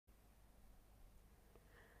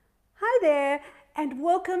there, and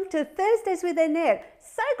welcome to Thursdays with Annette.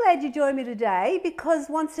 So glad you joined me today because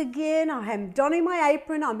once again I am donning my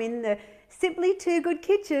apron. I'm in the Symply Too Good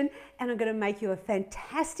kitchen and I'm going to make you a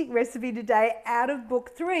fantastic recipe today out of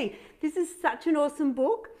book 3. This is such an awesome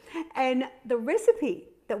book, and the recipe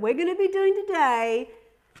that we're going to be doing today,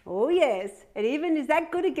 oh yes, it even is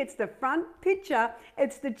that good it gets the front picture.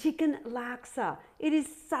 It's the chicken laksa. It is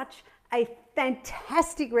such a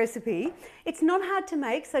fantastic recipe. It's not hard to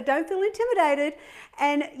make, so don't feel intimidated.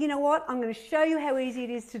 And you know what? I'm going to show you how easy it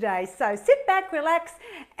is today. So sit back, relax,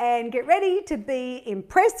 and get ready to be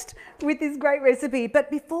impressed with this great recipe.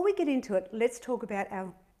 But before we get into it, let's talk about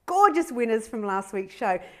our gorgeous winners from last week's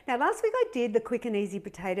show. Now, last week I did the quick and easy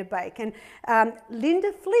potato bake, and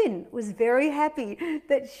Linda Flynn was very happy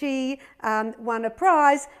that she won a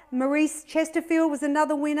prize. Maurice Chesterfield was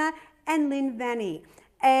another winner, and Lynn Vanny.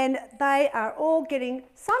 And they are all getting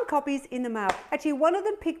signed copies in the mail. Actually, one of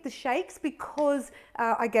them picked the shakes because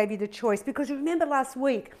I gave you the choice. Because remember last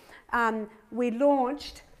week, we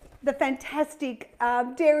launched the fantastic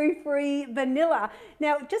dairy-free vanilla.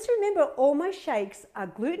 Now, just remember, all my shakes are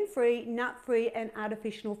gluten-free, nut-free, and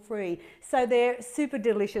artificial-free. So they're super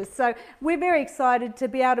delicious. So we're very excited to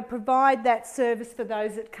be able to provide that service for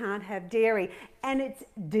those that can't have dairy. And it's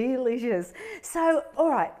delicious. So,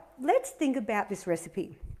 all right. Let's think about this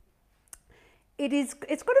recipe. It's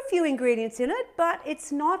got a few ingredients in it, but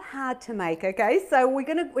it's not hard to make, okay? So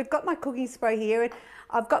we've got my cooking spray here, and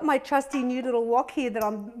I've got my trusty new little wok here that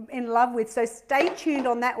I'm in love with, so stay tuned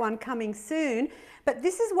on that one coming soon. But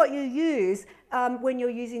this is what you use when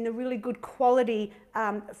you're using the really good quality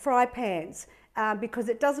fry pans. Because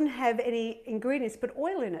it doesn't have any ingredients but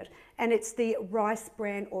oil in it, and it's the rice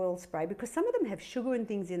bran oil spray because some of them have sugar and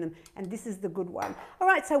things in them, and this is the good one. All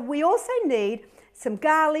right, so we also need some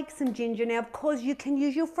garlic, some ginger. Now, of course, you can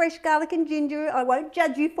use your fresh garlic and ginger. I won't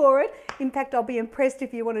judge you for it. In fact, I'll be impressed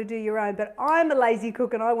if you want to do your own, but I'm a lazy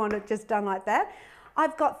cook and I want it just done like that.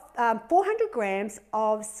 I've got 400 grams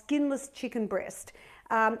of skinless chicken breast.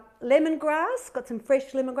 Lemongrass, got some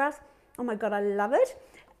fresh lemongrass. Oh my God, I love it.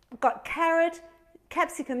 Got carrot,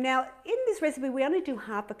 capsicum. Now, in this recipe, we only do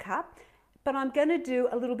half a cup, but I'm going to do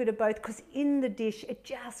a little bit of both because in the dish, it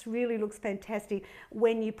just really looks fantastic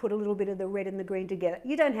when you put a little bit of the red and the green together.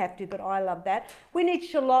 You don't have to, but I love that. We need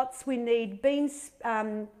shallots, we need beans,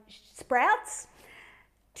 sprouts,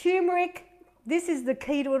 turmeric. This is the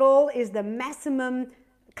key to it all, is the massimum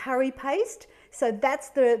curry paste. So that's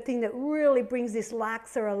the thing that really brings this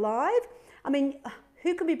laksa alive. I mean,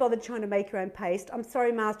 who can be bothered trying to make your own paste? I'm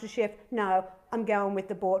sorry, Master Chef. No, I'm going with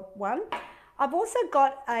the bought one. I've also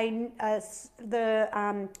got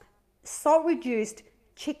the salt-reduced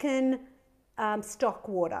chicken stock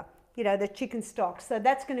water. You know, the chicken stock. So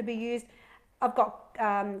that's going to be used. I've got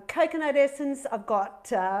coconut essence. I've got,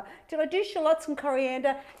 did I do shallots and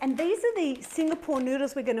coriander? And these are the Singapore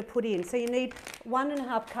noodles we're going to put in. So you need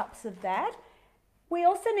 1.5 cups of that. We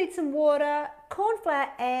also need some water, corn flour,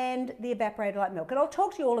 and the evaporated light milk. And I'll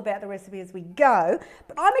talk to you all about the recipe as we go,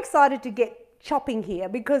 but I'm excited to get chopping here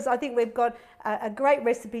because I think we've got a great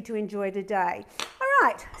recipe to enjoy today. All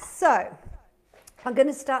right, so I'm going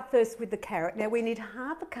to start first with the carrot. Now we need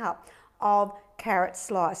half a cup of carrot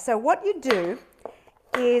slice. So what you do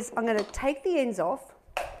is I'm going to take the ends off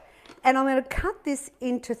and I'm going to cut this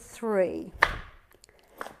into 3.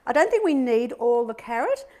 I don't think we need all the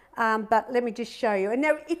carrot. But let me just show you. And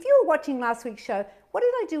now, if you were watching last week's show, what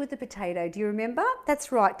did I do with the potato? Do you remember?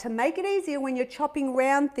 That's right. To make it easier when you're chopping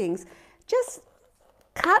round things, just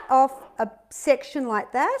cut off a section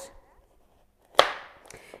like that.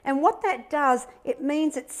 And what that does, it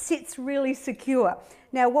means it sits really secure.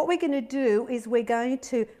 Now, what we're going to do is we're going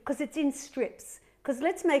to, because it's in strips, because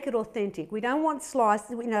let's make it authentic. We don't want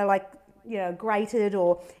slices, you know, like, you know, grated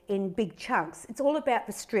or in big chunks. It's all about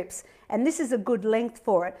the strips, and this is a good length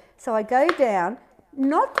for it. So I go down,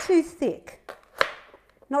 not too thick,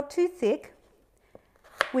 not too thick.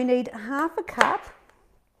 We need half a cup,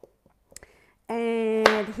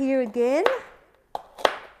 and here again,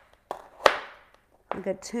 I'm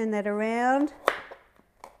going to turn that around.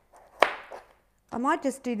 I might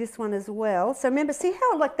just do this one as well. So remember, see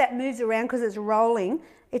how like that moves around because it's rolling?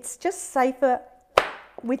 It's just safer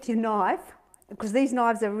with your knife, because these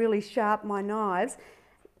knives are really sharp, my knives,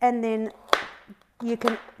 and then you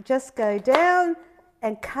can just go down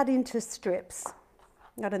and cut into strips.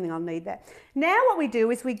 I don't think I'll need that. Now what we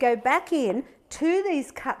do is we go back in to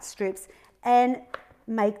these cut strips and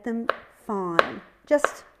make them fine.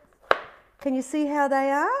 Just, can you see how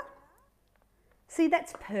they are? See,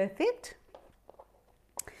 that's perfect.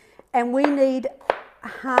 And we need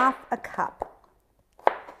half a cup.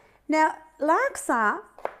 Now, laksa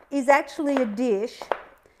is actually a dish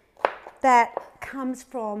that comes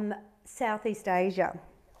from Southeast Asia.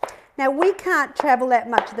 Now, we can't travel that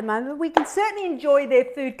much at the moment, but we can certainly enjoy their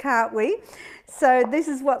food, can't we? So this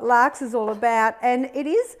is what Laksa is all about, and it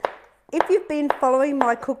is, if you've been following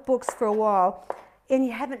my cookbooks for a while and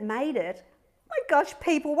you haven't made it, my gosh,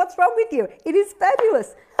 people, what's wrong with you? It is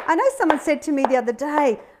fabulous. I know someone said to me the other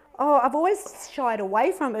day, oh, I've always shied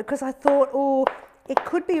away from it because I thought, oh, it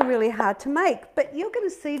could be really hard to make. But you're going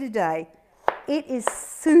to see today, it is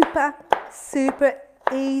super, super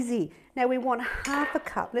easy. Now we want half a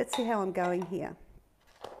cup. Let's see how I'm going here.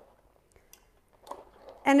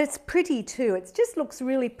 And it's pretty too. It just looks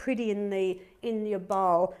really pretty in your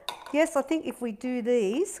bowl. Yes, I think if we do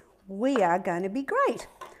these, we are going to be great.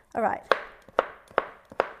 All right.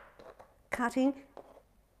 Cutting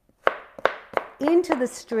into the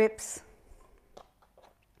strips.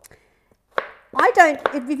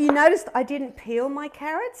 If you noticed, I didn't peel my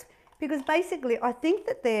carrots because basically I think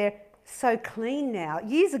that they're so clean now.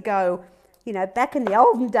 Years ago, you know, back in the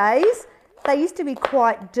olden days, they used to be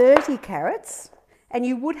quite dirty carrots and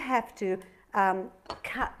you would have to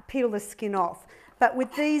peel the skin off. But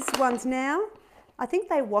with these ones now, I think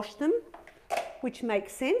they wash them, which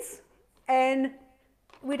makes sense, and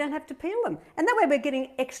we don't have to peel them. And that way we're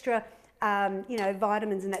getting extra, you know,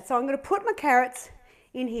 vitamins and that. So I'm going to put my carrots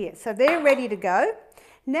in here. So they're ready to go.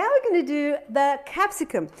 Now we're going to do the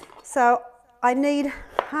capsicum. So I need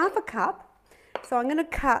half a cup. So I'm going to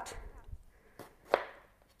cut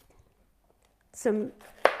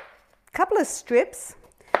couple of strips.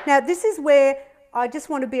 Now this is where I just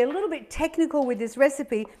want to be a little bit technical with this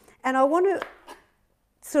recipe, and I want to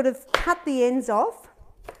sort of cut the ends off.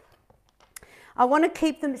 I want to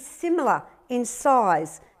keep them similar in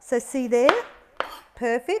size. So see there,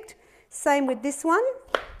 perfect. Same with this one.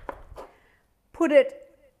 Put it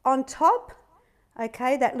on top,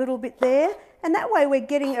 okay, that little bit there, and that way we're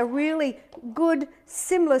getting a really good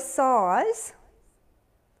similar size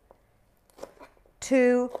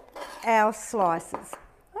to our slices.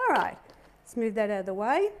 All right, let's move that out of the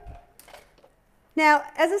way. Now,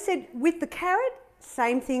 as I said, with the carrot,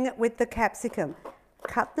 same thing with the capsicum.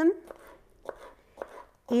 Cut them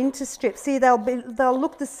into strips. See, they'll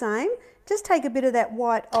look the same. Just take a bit of that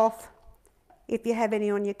white off if you have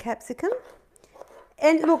any on your capsicum.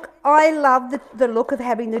 And look, I love the look of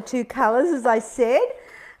having the two colours, as I said.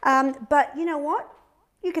 But you know what?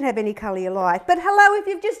 You can have any colour you like. But hello, if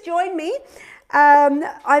you've just joined me,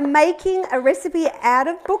 I'm making a recipe out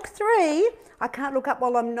of book 3. I can't look up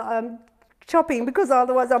while I'm chopping because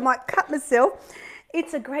otherwise I might cut myself.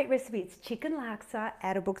 It's a great recipe. It's chicken laksa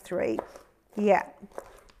out of book 3. Yeah.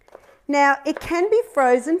 Now, it can be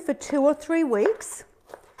frozen for 2 or 3 weeks.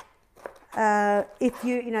 If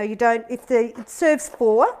it serves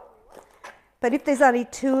 4, but if there's only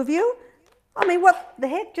 2 of you, I mean, what the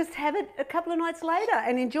heck, just have it a couple of nights later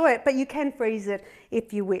and enjoy it, but you can freeze it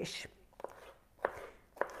if you wish.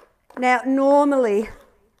 Now, normally,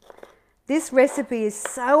 this recipe is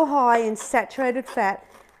so high in saturated fat,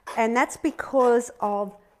 and that's because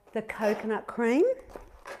of the coconut cream.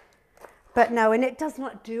 But no, and it does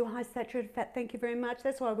not do high saturated fat, thank you very much.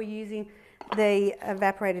 That's why we're using the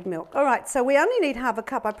evaporated milk. All right, so we only need half a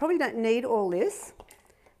cup. I probably don't need all this,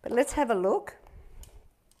 but let's have a look.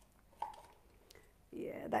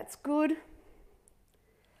 Yeah, that's good.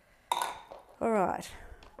 All right,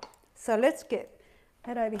 so let's get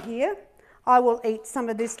that over here. I will eat some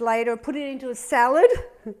of this later, put it into a salad.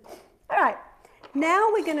 All right, now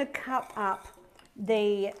we're going to cut up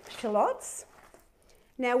the shallots.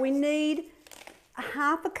 Now we need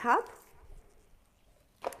half a cup,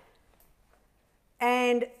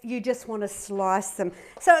 and you just want to slice them.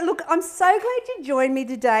 So look, I'm so glad you joined me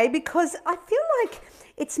today because I feel like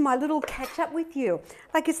it's my little catch up with you.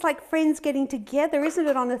 Like it's like friends getting together, isn't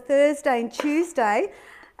it, on a Thursday and Tuesday?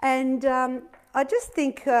 And I just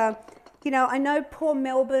think, you know, I know poor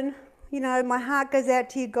Melbourne, you know, my heart goes out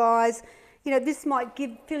to you guys. You know, this might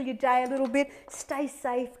fill your day a little bit. Stay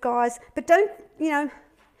safe, guys. But don't, you know,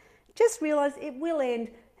 just realise it will end.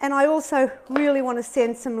 And I also really want to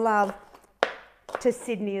send some love to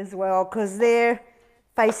Sydney as well because they're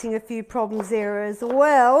facing a few problems there as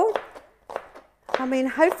well. I mean,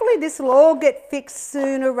 hopefully this will all get fixed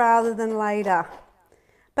sooner rather than later.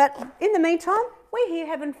 But in the meantime, we're here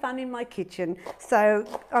having fun in my kitchen. So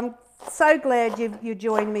I'm so glad you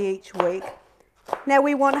join me each week. Now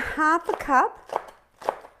we want half a cup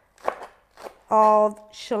of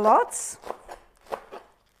shallots.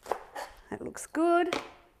 That looks good.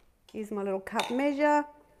 Here's my little cup measure.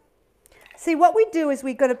 See, what we do is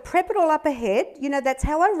we've got to prep it all up ahead. You know, that's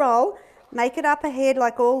how I roll. Make it up ahead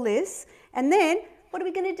like all this. And then what are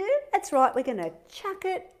we going to do? That's right, we're going to chuck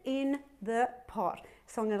it in the pot.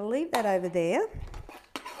 So I'm going to leave that over there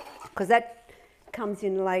because that comes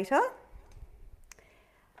in later.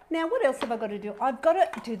 Now, what else have I got to do? I've got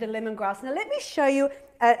to do the lemongrass. Now, let me show you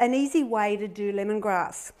an easy way to do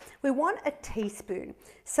lemongrass. We want a teaspoon.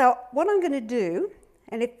 So what I'm going to do,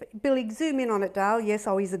 and if Billy, zoom in on it, Dale. Yes,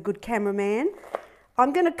 oh, he's a good cameraman.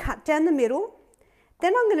 I'm going to cut down the middle.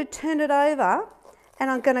 Then I'm going to turn it over and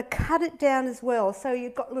I'm going to cut it down as well. So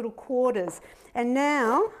you've got little quarters. And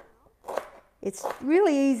now it's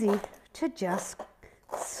really easy to just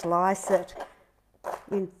slice it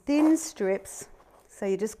in thin strips. So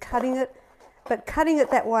you're just cutting it, but cutting it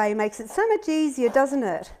that way makes it so much easier, doesn't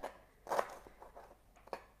it?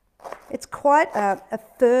 It's quite a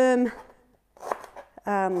firm,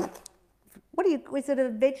 is it a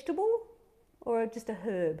vegetable or just a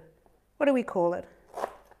herb? What do we call it?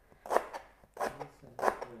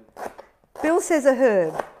 Bill says a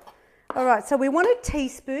herb. All right, so we want a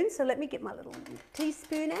teaspoon. So let me get my little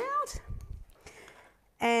teaspoon out.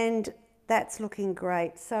 And that's looking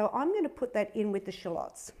great. So I'm going to put that in with the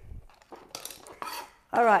shallots.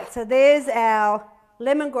 All right, so there's our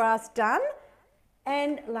lemongrass done.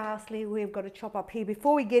 And lastly, we've got to chop up here,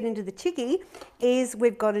 before we get into the chicky, is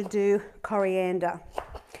we've got to do coriander.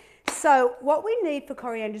 So what we need for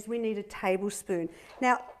coriander is we need a tablespoon.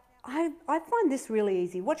 Now, I find this really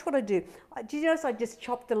easy. Watch what I do. Do you notice I just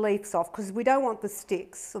chop the leaves off because we don't want the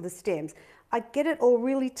sticks or the stems. I get it all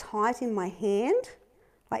really tight in my hand,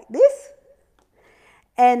 like this,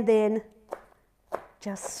 and then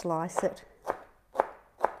just slice it.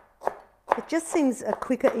 It just seems a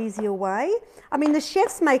quicker, easier way. I mean, the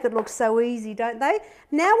chefs make it look so easy, don't they?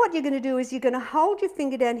 Now what you're going to do is you're going to hold your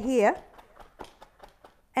finger down here,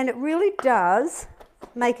 and it really does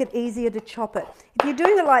make it easier to chop it. If you're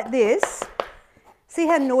doing it like this, see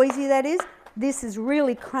how noisy that is? This is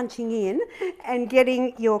really crunching in and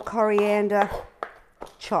getting your coriander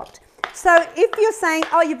chopped. So if you're saying,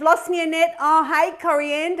 oh, you've lost me, Annette, I hate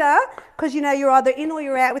coriander, because you know you're either in or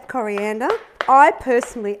you're out with coriander. I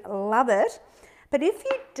personally love it. But if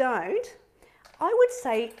you don't, I would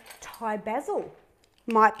say Thai basil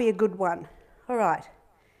might be a good one. All right,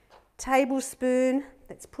 tablespoon,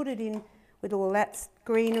 let's put it in with all that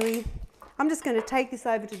greenery. I'm just going to take this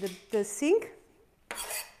over to the sink.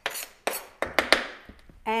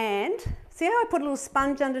 And see how I put a little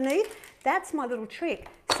sponge underneath? That's my little trick,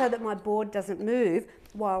 so that my board doesn't move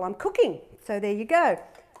while I'm cooking. So there you go.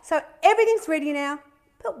 So everything's ready now,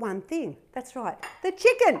 but one thing, that's right, the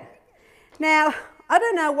chicken. Now, I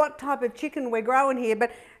don't know what type of chicken we're growing here,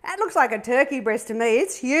 but that looks like a turkey breast to me.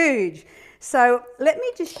 It's huge. So let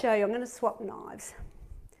me just show you. I'm going to swap knives.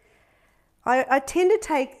 I tend to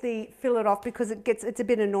take the fillet off because it's a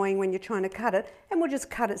bit annoying when you're trying to cut it, and we'll just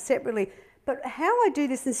cut it separately. But how I do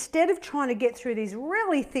this, instead of trying to get through these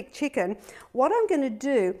really thick chicken, what I'm going to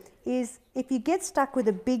do is, if you get stuck with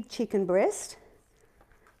a big chicken breast,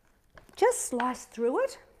 just slice through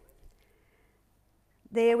it.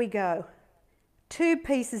 There we go. 2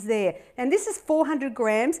 pieces there. And this is 400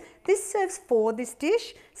 grams. This serves 4, this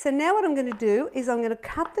dish. So now what I'm going to do is I'm going to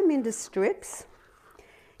cut them into strips.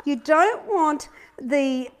 You don't want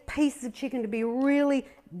the pieces of chicken to be really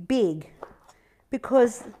big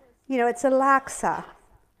because, you know, it's a laksa.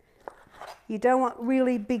 You don't want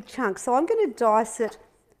really big chunks. So I'm going to dice it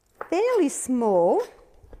fairly small.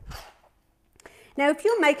 Now, if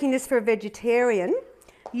you're making this for a vegetarian,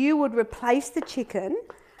 you would replace the chicken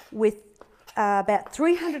with about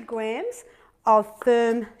 300 grams of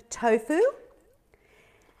firm tofu.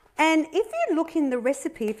 And if you look in the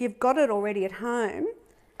recipe, if you've got it already at home,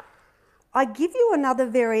 I give you another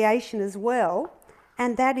variation as well,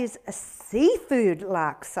 and that is a seafood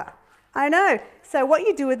laksa. I know. So what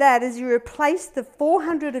you do with that is you replace the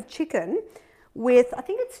 400 of chicken with, I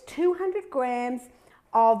think it's 200 grams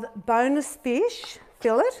of boneless fish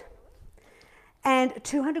fillet and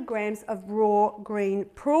 200 grams of raw green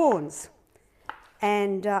prawns.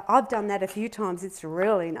 And I've done that a few times. It's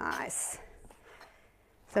really nice.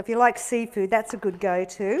 So if you like seafood, that's a good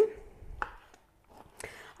go-to.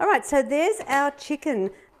 All right, so there's our chicken,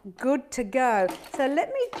 good to go. So let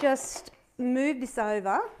me just move this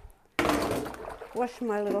over. Wash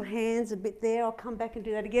my little hands a bit there. I'll come back and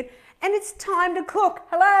do that again. And it's time to cook.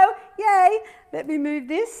 Hello, yay. Let me move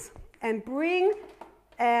this and bring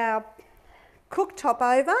our cooktop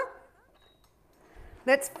over.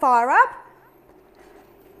 Let's fire up.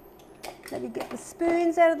 Let me get the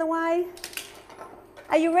spoons out of the way.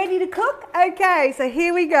 Are you ready to cook? Okay, so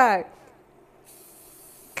here we go.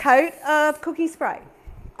 Coat of cooking spray.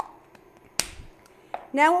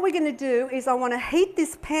 Now what we're going to do is I want to heat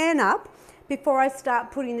this pan up before I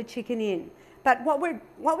start putting the chicken in. But what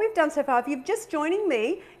we've done so far, if you're just joining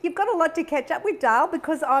me, you've got a lot to catch up with, Dale,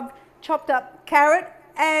 because I've chopped up carrot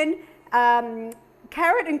and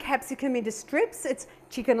capsicum into strips. It's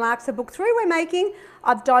chicken laksa book 3 we're making.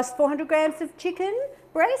 I've diced 400 grams of chicken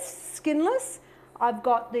breast, skinless. I've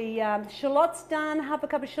got the shallots done, half a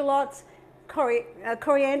cup of shallots,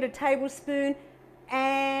 coriander tablespoon,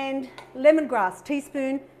 and lemongrass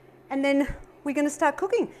teaspoon, and then we're going to start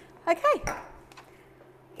cooking. Okay,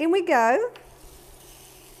 in we go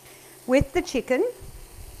with the chicken.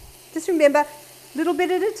 Just remember, a little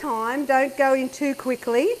bit at a time, don't go in too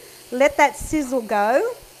quickly. Let that sizzle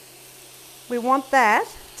go. We want that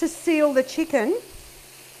to seal the chicken.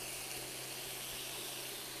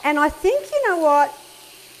 And I think, you know what,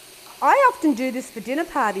 I often do this for dinner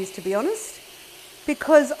parties, to be honest,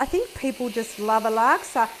 because I think people just love a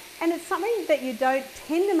laksa, and it's something that you don't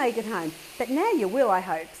tend to make at home, but now you will, I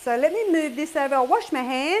hope. So let me move this over. I'll wash my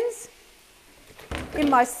hands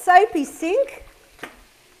in my soapy sink.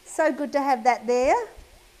 So good to have that there.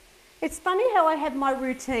 It's funny how I have my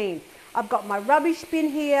routine. I've got my rubbish bin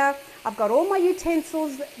here, I've got all my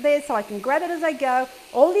utensils there so I can grab it as I go,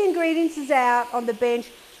 all the ingredients is out on the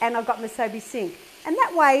bench, and I've got my soapy sink. And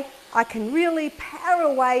that way I can really power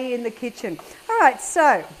away in the kitchen. All right,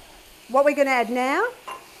 so what we're going to add now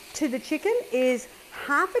to the chicken is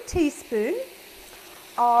half a teaspoon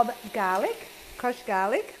of garlic, crushed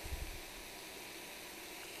garlic,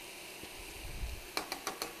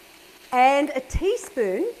 and a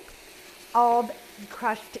teaspoon of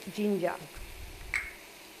crushed ginger.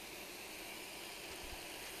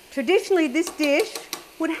 Traditionally, this dish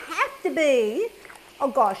would have to be, oh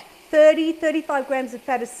gosh, 35 grams of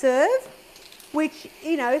fat a serve, which,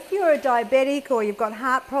 you know, if you're a diabetic or you've got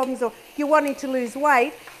heart problems or you're wanting to lose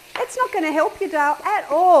weight, it's not going to help you, Dale, at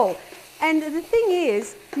all. And the thing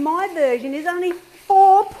is, my version is only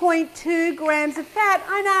 4.2 grams of fat.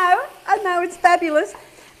 I know, it's fabulous.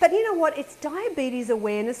 But you know what? It's Diabetes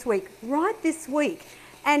Awareness Week, right this week.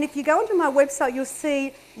 And if you go onto my website, you'll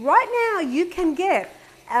see right now you can get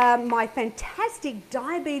my fantastic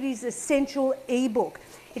Diabetes Essential ebook.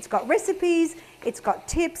 It's got recipes, it's got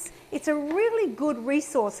tips. It's a really good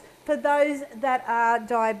resource for those that are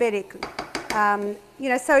diabetic. You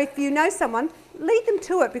know, so if you know someone, lead them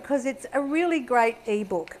to it because it's a really great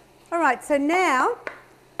ebook. All right, so now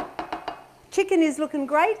chicken is looking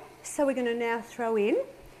great. So we're going to now throw in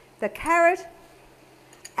the carrot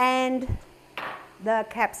and the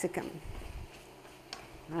capsicum.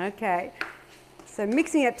 Okay, so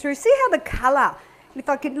mixing it through. See how the colour, if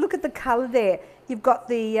I could look at the colour there, you've got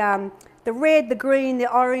the red, the green,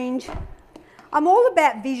 the orange. I'm all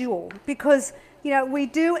about visual because, you know, we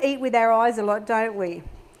do eat with our eyes a lot, don't we?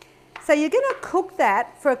 So you're going to cook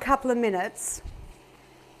that for a couple of minutes.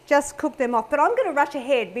 Just cook them off. But I'm going to rush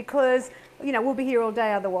ahead because, you know, we'll be here all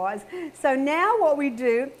day otherwise. So now what we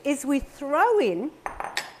do is we throw in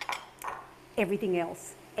everything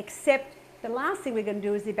else, except the last thing we're going to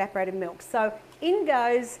do is the evaporated milk. So in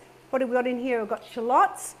goes, what have we got in here? We've got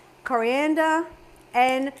shallots, coriander,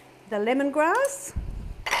 and the lemongrass.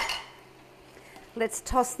 Let's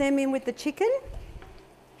toss them in with the chicken.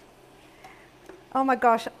 Oh my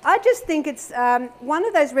gosh, I just think it's one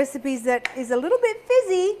of those recipes that is a little bit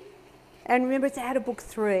fizzy. And remember, it's out of book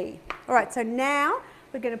 3. All right, so now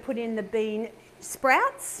we're going to put in the bean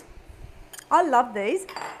sprouts. I love these.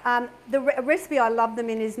 The recipe I love them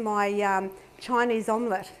in is my Chinese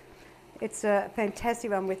omelette. It's a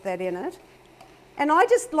fantastic one with that in it. And I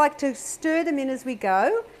just like to stir them in as we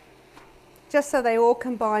go, just so they all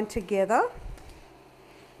combine together.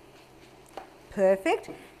 Perfect.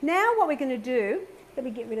 Now what we're going to do, let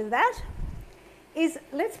me get rid of that, is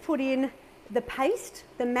let's put in the paste,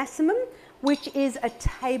 the massimum, which is a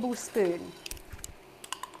tablespoon.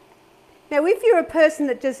 Now if you're a person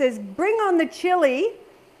that just says, bring on the chili,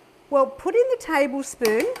 well, put in the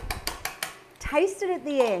tablespoon, taste it at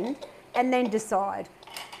the end, and then decide.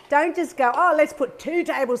 Don't just go, oh, let's put 2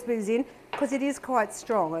 tablespoons in, because it is quite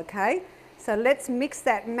strong, okay? So let's mix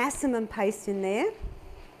that massimum paste in there.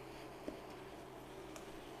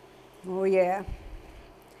 Oh yeah.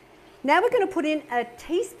 Now we're going to put in a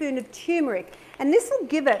teaspoon of turmeric, and this will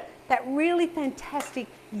give it that really fantastic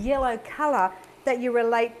yellow colour that you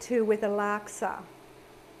relate to with a laksa.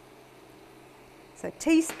 So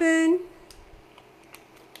teaspoon.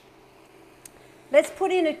 Let's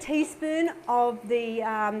put in a teaspoon of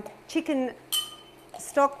the chicken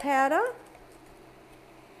stock powder.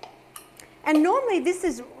 And normally this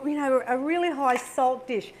is, you know, a really high salt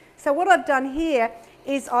dish. So what I've done here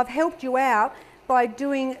is I've helped you out by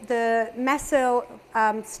doing the Macel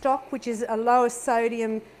stock, which is a lower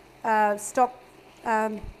sodium stock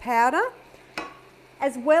powder,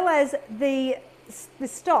 as well as the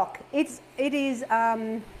stock. It is,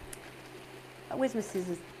 where's my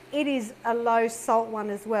scissors? It is a low salt one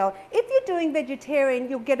as well. If you're doing vegetarian,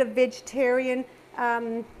 you'll get a vegetarian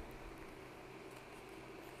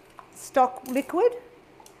stock liquid.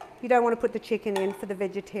 You don't want to put the chicken in for the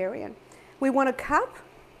vegetarian. We want a cup.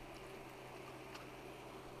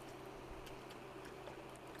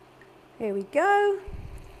 There we go.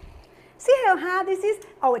 See how hard this is?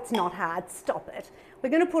 Oh, it's not hard, stop it. We're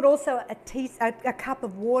going to put also a cup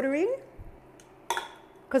of water in,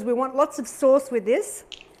 because we want lots of sauce with this,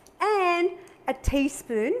 and a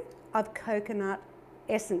teaspoon of coconut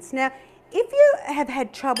essence. Now, if you have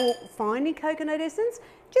had trouble finding coconut essence,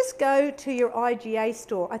 just go to your IGA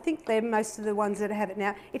store. I think they're most of the ones that have it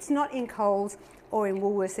now. It's not in Coles or in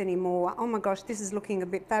Woolworths anymore. Oh my gosh, this is looking a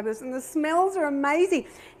bit fabulous, and the smells are amazing.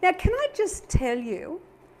 Now, can I just tell you,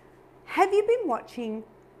 have you been watching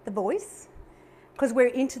The Voice? Because we're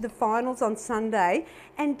into the finals on Sunday,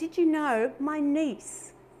 and did you know my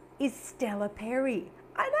niece is Stella Perry?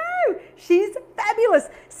 I know, she's fabulous.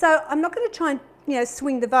 So I'm not going to try and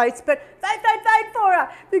swing the votes, but vote for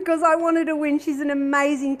her, because I want her to win. She's an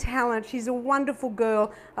amazing talent. She's a wonderful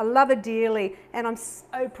girl. I love her dearly, and I'm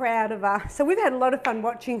so proud of her. So we've had a lot of fun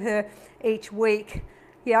watching her each week.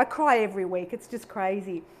 Yeah, I cry every week. It's just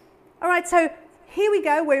crazy. All right, so here we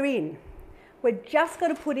go. We're in. We've just got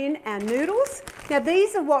to put in our noodles. Now,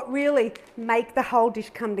 these are what really make the whole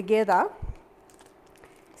dish come together.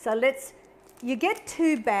 So you get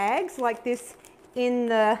 2 bags like this in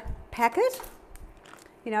the packet.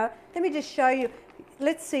 Let me just show you.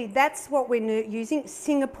 Let's see, that's what we're using,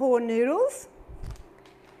 Singapore noodles.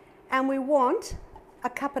 And we want a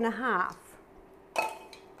cup and a half.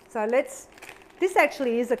 So this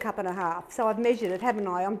actually is a cup and a half. So I've measured it, haven't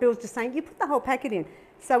I? Bill's just saying, you put the whole packet in.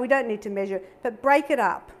 So we don't need to measure it, but break it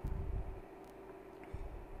up.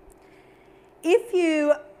 If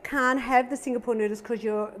you can't have the Singapore noodles because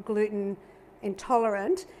you're gluten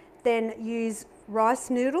intolerant, then use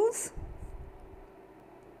rice noodles.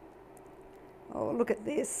 Oh, look at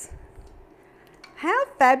this. How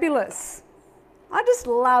fabulous. I just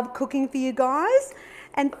love cooking for you guys,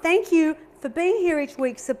 and thank you for being here each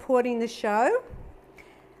week supporting the show.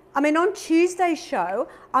 On Tuesday's show,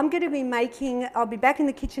 I'll be back in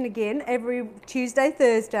the kitchen again every Tuesday,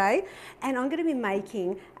 Thursday, and I'm going to be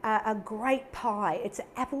making a great pie. It's an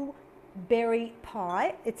apple berry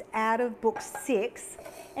pie. It's out of book 6.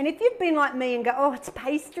 And if you've been like me and go, oh, it's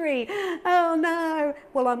pastry, oh no.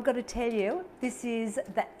 Well, I'm going to tell you, this is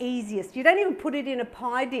the easiest. You don't even put it in a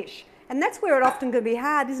pie dish. And that's where it often can be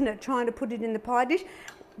hard, isn't it, trying to put it in the pie dish.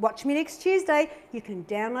 Watch me next Tuesday. You can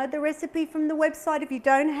download the recipe from the website if you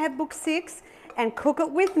don't have book 6 and cook it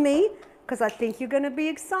with me, because I think you're going to be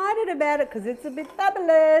excited about it because it's a bit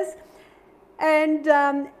fabulous.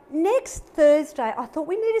 And next Thursday, I thought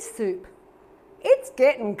we need a soup. It's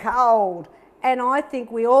getting cold, and I think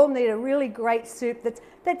we all need a really great soup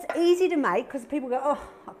that's easy to make, because people go, oh,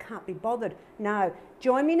 I can't be bothered. No,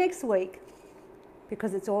 join me next week,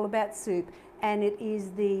 because it's all about soup, and it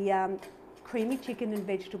is the creamy chicken and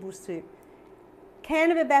vegetable soup.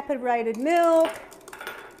 Can of evaporated milk,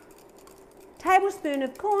 tablespoon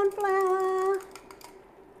of corn flour,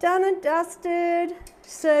 done and dusted,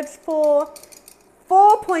 serves for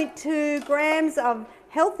 4.2 grams of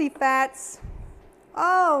healthy fats.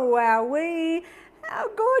 Oh, wowee, how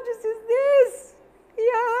gorgeous is this?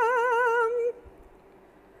 Yum!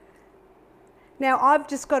 Now I've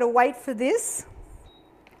just got to wait for this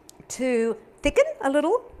to thicken a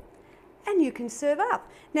little, and you can serve up.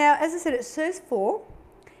 Now, as I said, it serves 4.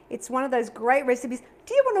 It's one of those great recipes.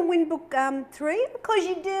 Do you want to win book 3? Because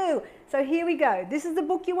you do. So here we go. This is the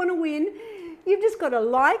book you want to win. You've just got to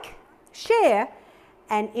like, share,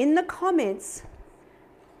 and in the comments,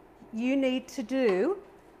 you need to do,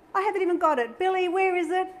 I haven't even got it. Billy, where is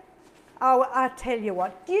it? Oh, I'll tell you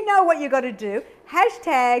what. You know what you got to do.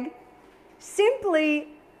 Hashtag Symply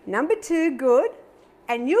 #2 good,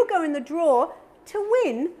 and you'll go in the draw to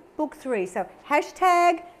win book 3. So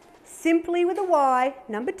hashtag Symply with a Y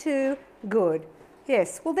 #2 good.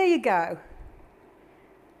 Yes, well, there you go.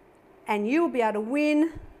 And you will be able to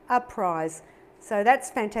win a prize. So that's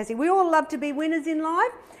fantastic. We all love to be winners in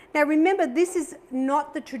life. Now remember, this is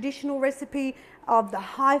not the traditional recipe of the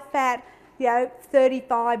high fat,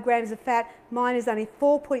 35 grams of fat. Mine is only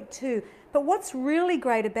 4.2. But what's really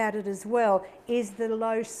great about it as well is the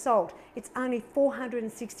low salt. It's only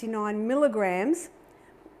 469 milligrams,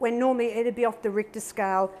 when normally it'd be off the Richter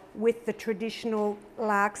scale with the traditional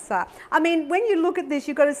laksa. I mean, when you look at this,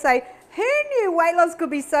 you've got to say, Who knew weight loss could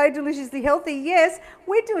be so deliciously healthy? Yes,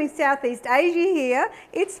 we're doing Southeast Asia here.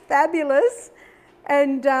 It's fabulous.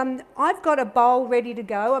 And I've got a bowl ready to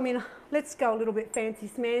go. I mean, let's go a little bit fancy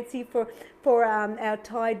smancy for our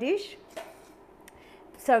Thai dish.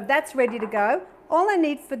 So that's ready to go. All I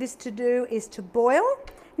need for this to do is to boil.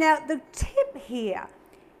 Now, the tip here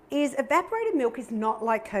is evaporated milk is not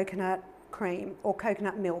like coconut cream or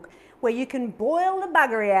coconut milk, where you can boil the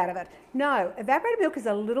buggery out of it. No, evaporated milk is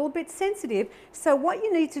a little bit sensitive. So what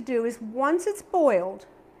you need to do is once it's boiled,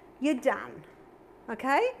 you're done.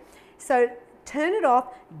 Okay? So turn it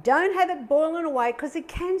off. Don't have it boiling away because it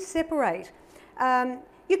can separate.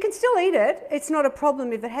 You can still eat it. It's not a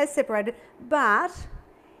problem if it has separated, but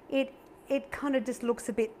it kind of just looks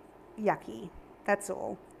a bit yucky. That's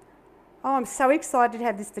all. Oh, I'm so excited to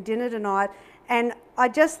have this for dinner tonight. And I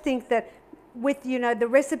just think that with, you know, the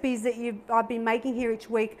recipes that I've been making here each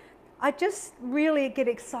week, I just really get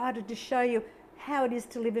excited to show you how it is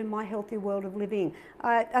to live in my healthy world of living.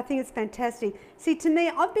 I think it's fantastic. See, to me,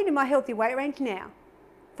 I've been in my healthy weight range now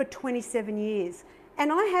for 27 years.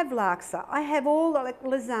 And I have laksa. I have all the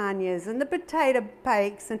lasagnas and the potato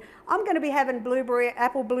bakes, and I'm going to be having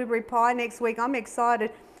apple blueberry pie next week. I'm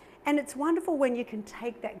excited. And it's wonderful when you can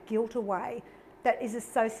take that guilt away that is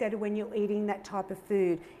associated when you're eating that type of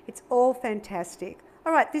food. It's all fantastic.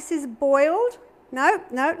 All right, this is boiled. No,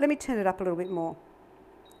 let me turn it up a little bit more.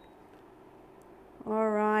 All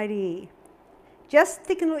righty. Just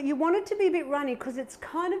thicken it. You want it to be a bit runny because it's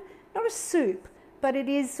kind of not a soup, but it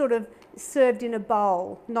is sort of served in a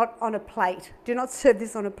bowl, not on a plate. Do not serve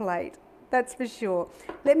this on a plate, that's for sure.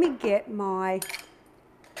 Let me get my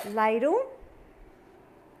ladle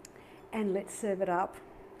and let's serve it up.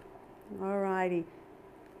 Alrighty.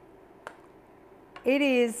 It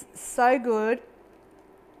is so good.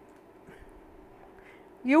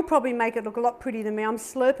 You'll probably make it look a lot prettier than me. I'm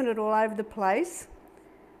slurping it all over the place.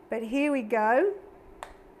 But here we go.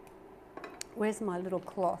 Where's my little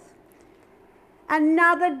cloth?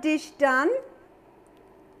 Another dish done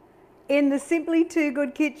in the Simply Too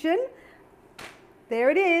Good kitchen. There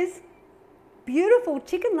it is. Beautiful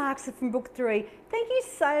chicken laksa from book 3. Thank you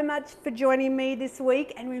so much for joining me this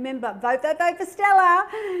week. And remember, vote for Stella.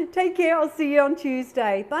 Take care. I'll see you on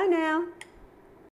Tuesday. Bye now.